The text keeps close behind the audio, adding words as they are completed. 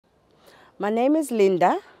My name is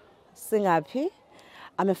Linda Singapi.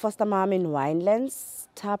 I'm a foster mom in Winelands,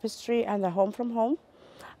 Tapestry, and the Home from Home.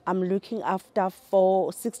 I'm looking after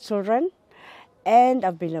 6 children, and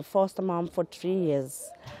I've been a foster mom for 3 years.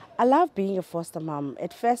 I love being a foster mom.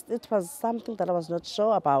 At first, it was something that I was not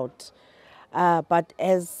sure about, but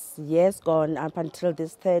as years gone up until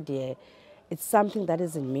this 3rd year, it's something that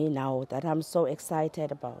is in me now that I'm so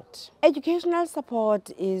excited about. Educational support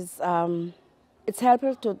is it's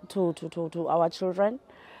helpful to our children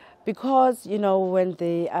because, you know, when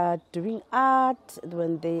they are doing art,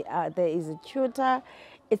 when there is a tutor,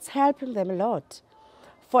 it's helping them a lot.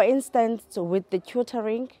 For instance, with the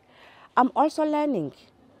tutoring, I'm also learning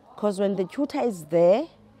because when the tutor is there,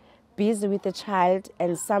 busy with the child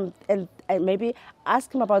and maybe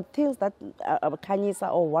ask him about things that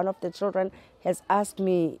Kanyisa or one of the children has asked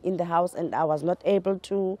me in the house and I was not able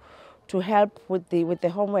to help with the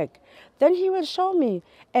homework, then he will show me.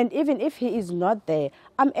 And even if he is not there,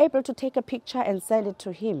 I'm able to take a picture and send it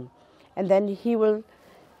to him. And then he will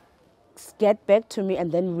get back to me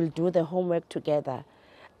and then we'll do the homework together.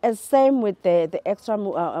 And same with the extra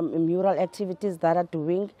mural activities that are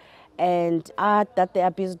doing and art that they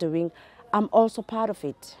are busy doing. I'm also part of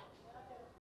it.